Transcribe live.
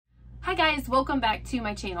Hi guys, welcome back to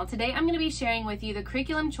my channel. Today I'm going to be sharing with you the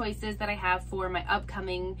curriculum choices that I have for my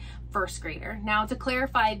upcoming first grader. Now to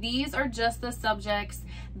clarify, these are just the subjects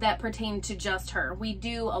that pertain to just her. We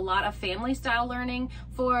do a lot of family style learning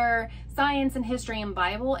for science and history and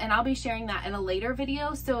Bible, and I'll be sharing that in a later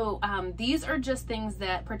video. So these are just things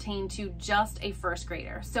that pertain to just a first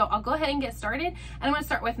grader. So I'll go ahead and get started, and I'm going to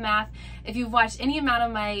start with math. If you've watched any amount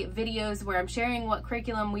of my videos where I'm sharing what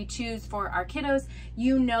curriculum we choose for our kiddos,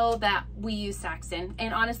 you know that we use Saxon,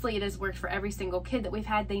 and honestly it has worked for every single kid that we've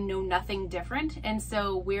had. They know nothing different, and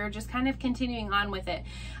so we're just kind of continuing on with it.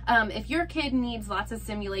 If your kid needs lots of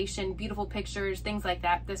simulation, beautiful pictures, things like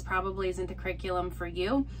that, this probably isn't the curriculum for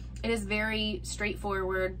you. It is very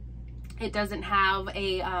straightforward. It doesn't have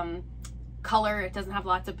a color, it doesn't have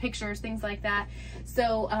lots of pictures, things like that.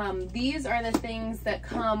 So these are the things that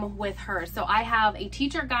come with her. So I have a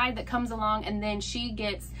teacher guide that comes along, and then she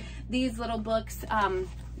gets these little books.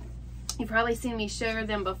 You've probably seen me share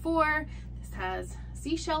them before. This has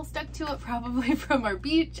seashell stuck to it, probably from our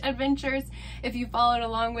beach adventures. If you followed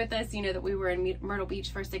along with us, you know that we were in Myrtle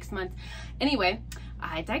Beach for 6 months. Anyway,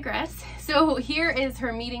 I digress. So here is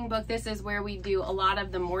her meeting book. This is where we do a lot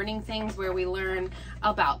of the morning things, where we learn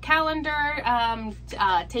about calendar,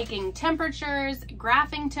 taking temperatures,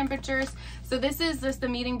 graphing temperatures. So this is just the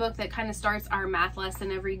meeting book that kind of starts our math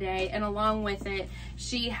lesson every day. And along with it,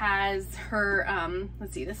 she has her,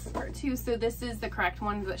 let's see, this is part 2. So this is the correct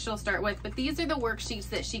one that she'll start with, but these are the worksheets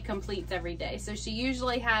that she completes every day. So she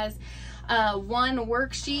usually has one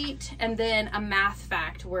worksheet and then a math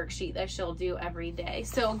fact worksheet that she'll do every day.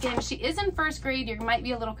 So again, she is in first grade. You might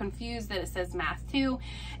be a little confused that it says math 2.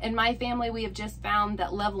 In my family, we have just found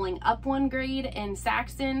that leveling up 1 grade in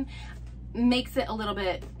Saxon makes it a little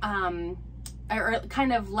bit or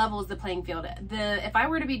kind of levels the playing field. If I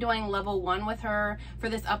were to be doing level 1 with her for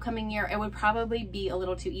this upcoming year, it would probably be a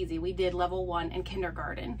little too easy. We did level 1 in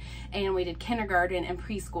kindergarten, and we did kindergarten and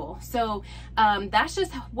preschool. So that's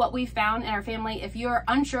just what we found in our family. If you're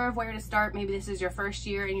unsure of where to start, maybe this is your first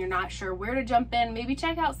year and you're not sure where to jump in, maybe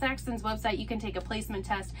check out Saxon's website. You can take a placement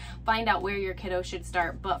test, find out where your kiddo should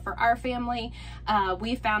start. But for our family,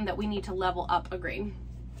 we found that we need to level up a grade.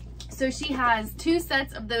 So she has 2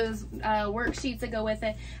 sets of those worksheets that go with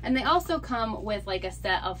it, and they also come with like a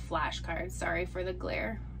set of flashcards. Sorry for the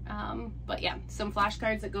glare. But yeah, some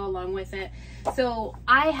flashcards that go along with it. So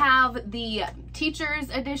I have the teacher's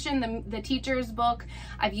edition, the teacher's book.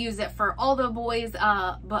 I've used it for all the boys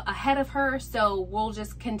but ahead of her, so we'll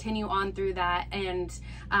just continue on through that, and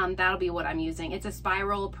that'll be what I'm using. It's a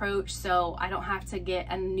spiral approach, so I don't have to get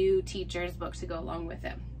a new teacher's book to go along with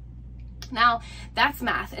it. Now that's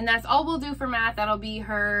math, and that's all we'll do for math. That'll be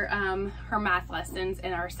her her math lessons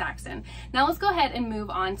in our Saxon. Now let's go ahead and move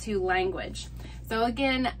on to language. So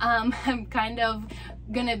again, I'm kind of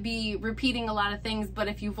gonna be repeating a lot of things, but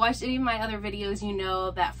if you've watched any of my other videos, you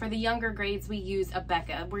know that for the younger grades we use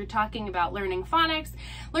Abeka. We're talking about learning phonics,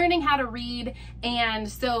 learning how to read, and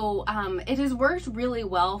so it has worked really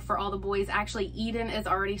well for all the boys. Actually, Eden is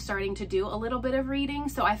already starting to do a little bit of reading,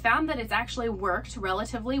 so I found that it's actually worked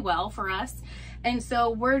relatively well for us, and so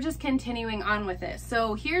we're just continuing on with it.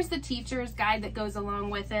 So here's the teacher's guide that goes along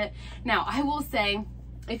with it. Now I will say,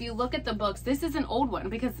 if you look at the books, this is an old one,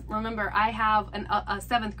 because remember, I have a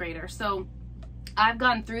 7th grader, so I've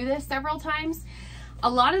gone through this several times. A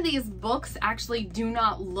lot of these books actually do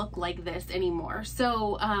not look like this anymore.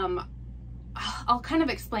 So I'll kind of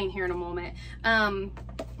explain here in a moment.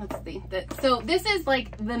 Let's see. So this is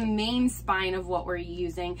like the main spine of what we're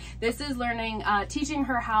using. This is learning, teaching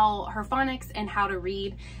her her phonics and how to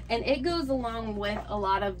read, and it goes along with a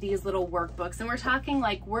lot of these little workbooks, and we're talking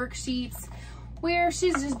like worksheets where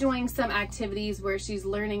she's just doing some activities where she's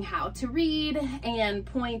learning how to read and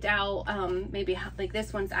point out, maybe like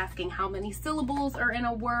this one's asking how many syllables are in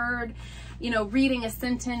a word, you know, reading a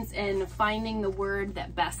sentence and finding the word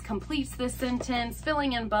that best completes the sentence,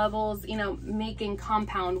 filling in bubbles, you know, making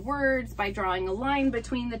compound words by drawing a line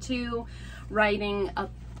between the two, writing a,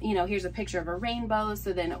 you know, here's a picture of a rainbow,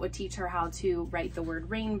 so then it would teach her how to write the word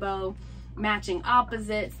rainbow, matching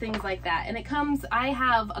opposites, things like that. And it comes, I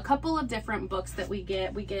have a couple of different books that we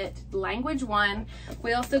get. We get language 1.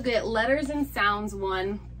 We also get letters and sounds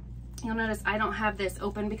 1. You'll notice I don't have this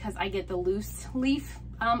open because I get the loose leaf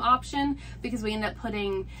option, because we end up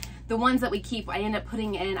putting the ones that we keep, I end up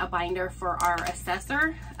putting in a binder for our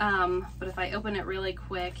assessor. But if I open it really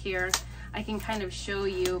quick here, I can kind of show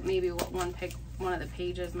you maybe what one of the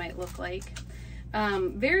pages might look like.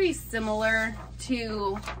 very similar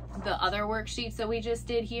to the other worksheets that we just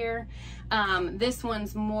did here. This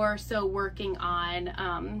one's more so working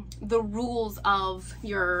on the rules of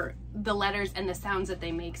the letters and the sounds that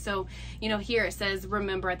they make. So, you know, here it says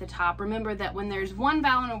remember at the top. Remember that when there's one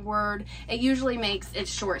vowel in a word, it usually makes its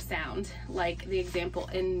short sound, like the example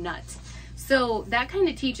in nut. So that kind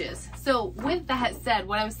of teaches. So with that said,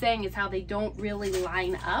 what I was saying is how they don't really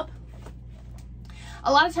line up.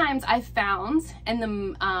 A lot of times I've found,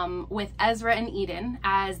 and with Ezra and Eden,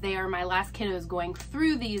 as they are my last kiddos going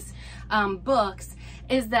through these books,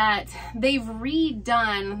 is that they've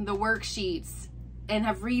redone the worksheets and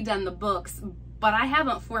have redone the books, but I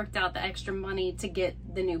haven't forked out the extra money to get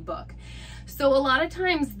the new book. So a lot of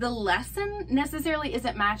times the lesson necessarily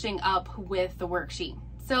isn't matching up with the worksheet.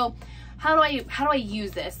 So how do I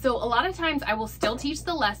use this? So a lot of times I will still teach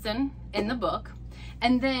the lesson in the book,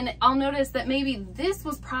 and then I'll notice that maybe this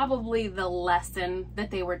was probably the lesson that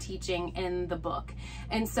they were teaching in the book.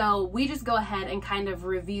 And so we just go ahead and kind of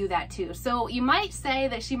review that too. So you might say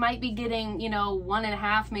that she might be getting, you know,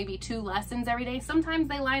 1.5, maybe 2 lessons every day. Sometimes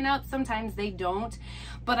they line up, sometimes they don't.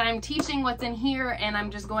 But I'm teaching what's in here, and I'm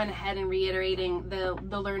just going ahead and reiterating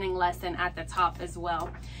the learning lesson at the top as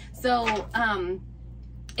well. So,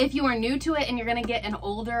 if you are new to it and you're going to get an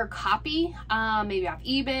older copy, maybe off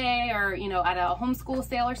eBay or, you know, at a homeschool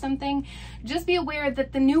sale or something, just be aware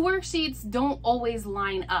that the new worksheets don't always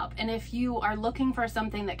line up. And if you are looking for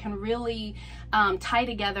something that can really tie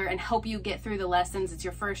together and help you get through the lessons, it's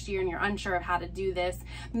your first year and you're unsure of how to do this,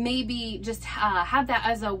 maybe just have that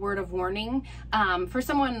as a word of warning. For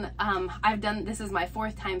someone, this is my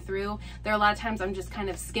 4th time through. There are a lot of times I'm just kind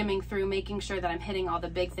of skimming through, making sure that I'm hitting all the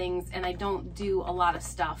big things, and I don't do a lot of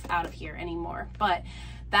stuff out of here anymore. But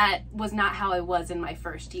that was not how I was in my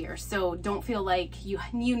first year. So don't feel like you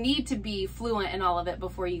need to be fluent in all of it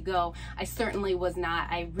before you go. I certainly was not.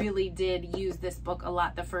 I really did use this book a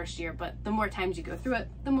lot the first year, but the more times you go through it,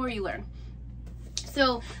 the more you learn.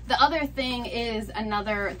 So the other thing is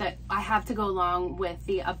another that I have to go along with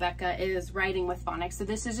the Abeka is writing with phonics. So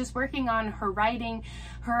this is just working on her writing,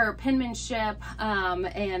 her penmanship,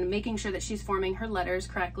 and making sure that she's forming her letters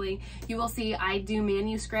correctly. You will see I do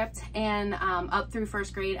manuscript, and up through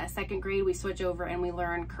 1st grade. At 2nd grade, we switch over and we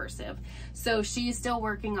learn cursive. So she's still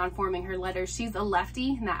working on forming her letters. She's a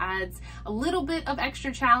lefty, and that adds a little bit of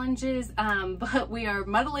extra challenges, but we are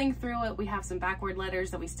muddling through it. We have some backward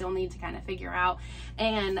letters that we still need to kind of figure out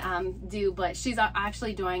and but she's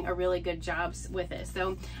actually doing a really good job with it.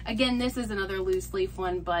 So again, this is another loose leaf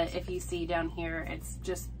one, but if you see down here,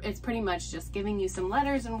 it's pretty much just giving you some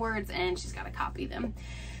letters and words, and she's got to copy them.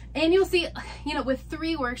 And you'll see, you know, with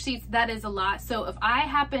 3 worksheets, that is a lot. So if I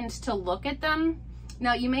happened to look at them,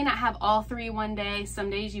 now you may not have all 3 one day,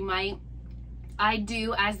 some days you might. I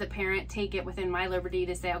do, as the parent, take it within my liberty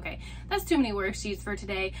to say, okay, that's too many worksheets for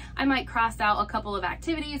today. I might cross out a couple of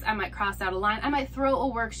activities. I might cross out a line. I might throw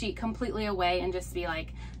a worksheet completely away and just be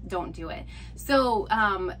like, don't do it. So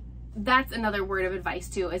that's another word of advice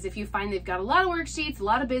too, is if you find they've got a lot of worksheets, a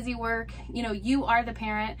lot of busy work, you know, you are the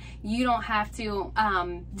parent. You don't have to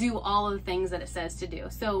do all of the things that it says to do.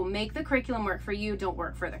 So make the curriculum work for you. Don't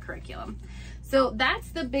work for the curriculum. So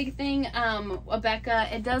that's the big thing, Abeka.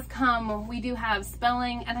 It does come, we do have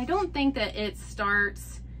spelling, and I don't think that it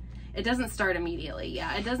doesn't start immediately.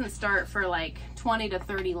 Yeah, it doesn't start for like 20 to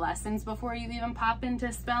 30 lessons before you even pop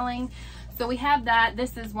into spelling. So we have that.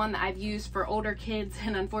 This is one that I've used for older kids,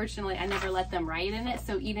 and unfortunately I never let them write in it.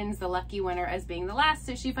 So Eden's the lucky winner as being the last,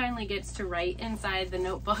 so she finally gets to write inside the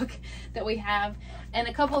notebook that we have. And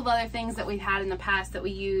a couple of other things that we've had in the past that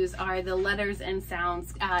we use are the letters and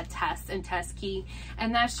sounds test and test key.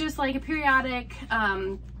 And that's just like a periodic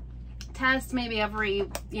test, maybe every,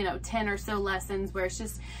 you know, 10 or so lessons, where it's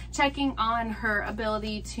just checking on her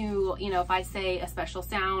ability to, you know, if I say a special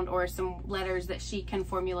sound or some letters, that she can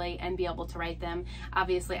formulate and be able to write them.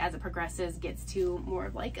 Obviously, as it progresses, gets to more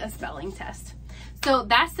of like a spelling test. So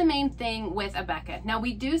that's the main thing with Abeka. Now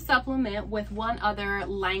we do supplement with one other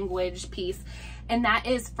language piece, and that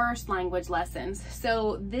is first language lessons.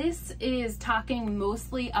 So this is talking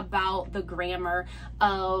mostly about the grammar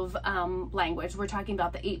of language. We're talking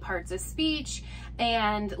about the 8 parts of speech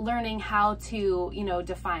and learning how to, you know,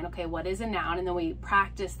 define, okay, what is a noun? And then we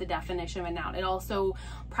practice the definition of a noun. It also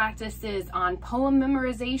practices on poem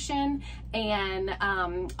memorization, and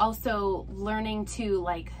also learning to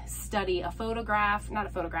like study a photograph, not a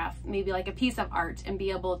photograph, maybe like a piece of art, and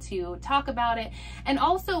be able to talk about it, and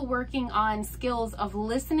also working on skills skills of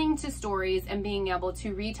listening to stories and being able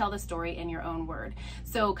to retell the story in your own word.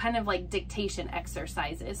 So kind of like dictation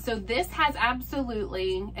exercises. So this has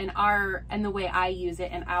absolutely, and the way I use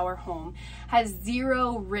it in our home, has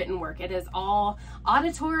zero written work. It is all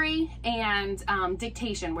auditory and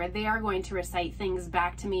dictation, where they are going to recite things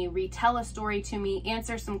back to me, retell a story to me,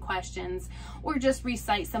 answer some questions, or just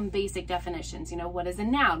recite some basic definitions. You know, what is a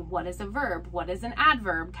noun? What is a verb? What is an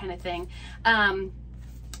adverb? Kind of thing.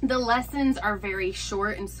 The lessons are very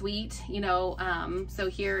short and sweet, you know, so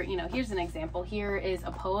here, you know, here's an example. Here is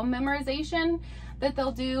a poem memorization that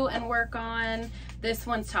they'll do and work on. This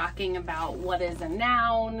one's talking about what is a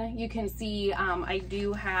noun. You can see I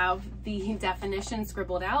do have the definition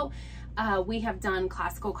scribbled out. We have done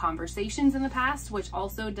classical conversations in the past, which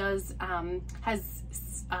also does, has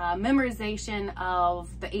memorization of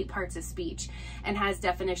the 8 parts of speech and has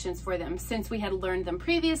definitions for them. Since we had learned them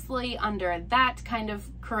previously under that kind of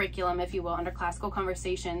curriculum, if you will, under classical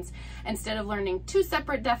conversations, instead of learning 2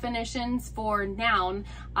 separate definitions for noun,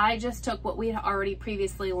 I just took what we had already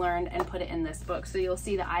previously learned and put it in this book. So you'll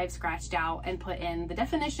see that I've scratched out and put in the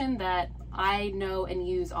definition that I know and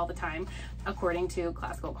use all the time according to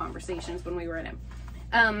classical conversations when we were in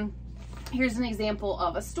it. Here's an example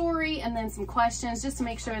of a story and then some questions just to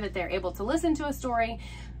make sure that they're able to listen to a story,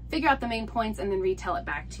 figure out the main points, and then retell it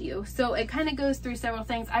back to you. So it kind of goes through several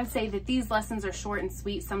things. I would say that these lessons are short and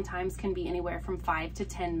sweet, sometimes can be anywhere from 5 to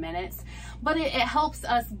 10 minutes, but it helps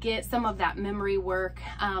us get some of that memory work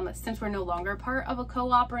since we're no longer part of a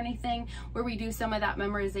co-op or anything where we do some of that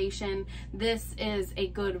memorization. This is a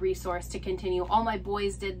good resource to continue. All my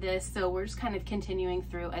boys did this, so we're just kind of continuing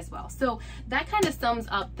through as well. So that kind of sums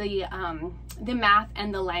up the math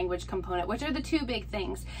and the language component, which are the 2 big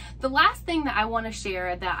things. The last thing that I want to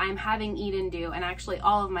share that I'm having Eden do, and actually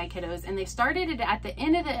all of my kiddos, and they started it at the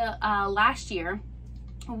end of the last year,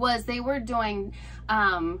 was they were doing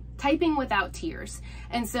typing without tears.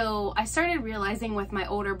 And so I started realizing with my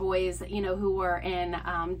older boys, you know, who were in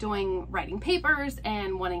writing papers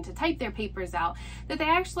and wanting to type their papers out, that they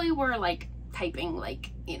actually were like typing,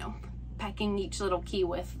 like, you know, pecking each little key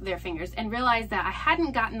with their fingers, and realized that I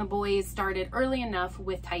hadn't gotten the boys started early enough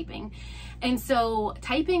with typing. And so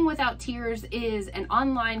Typing Without Tears is an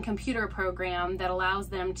online computer program that allows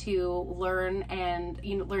them to learn and,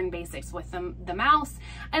 you know, learn basics with the mouse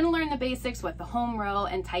and learn the basics with the home row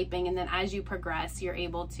and typing. And then as you progress, you're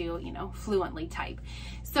able to, you know, fluently type.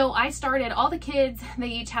 So I started all the kids, they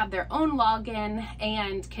each have their own login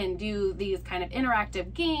and can do these kind of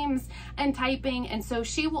interactive games and typing. And so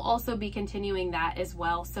she will also be continuing that as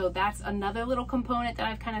well. So that's another little component that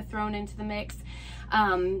I've kind of thrown into the mix.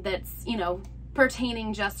 That's, you know,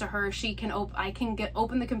 pertaining just to her. She can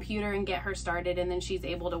open the computer and get her started, and then she's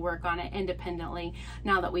able to work on it independently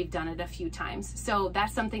now that we've done it a few times. So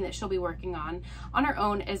that's something that she'll be working on her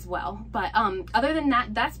own as well. But other than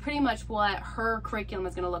that, that's pretty much what her curriculum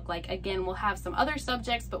is going to look like. Again, we'll have some other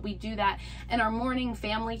subjects, but we do that in our morning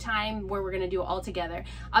family time where we're going to do it all together.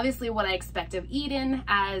 Obviously, what I expect of Eden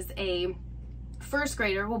as a first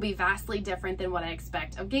grader will be vastly different than what I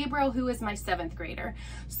expect of Gabriel, who is my 7th grader.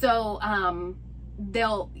 So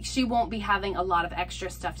she won't be having a lot of extra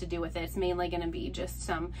stuff to do with it. It's mainly going to be just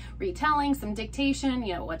some retelling, some dictation,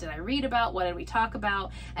 you know, what did I read about, what did we talk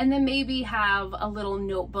about, and then maybe have a little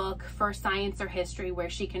notebook for science or history where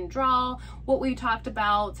she can draw what we talked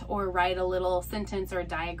about or write a little sentence or a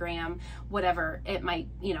diagram, whatever it might,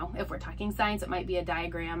 you know, if we're talking science, it might be a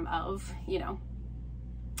diagram of, you know,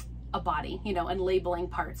 a body, you know, and labeling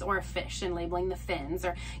parts, or a fish and labeling the fins,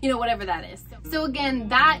 or, you know, whatever that is. So again,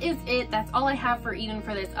 that is it. That's all I have for Eden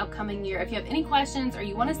for this upcoming year. If you have any questions or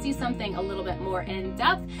you want to see something a little bit more in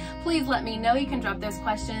depth, please let me know. You can drop those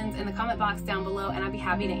questions in the comment box down below and I'll be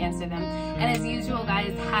happy to answer them. And as usual,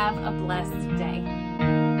 guys, have a blessed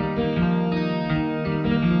day.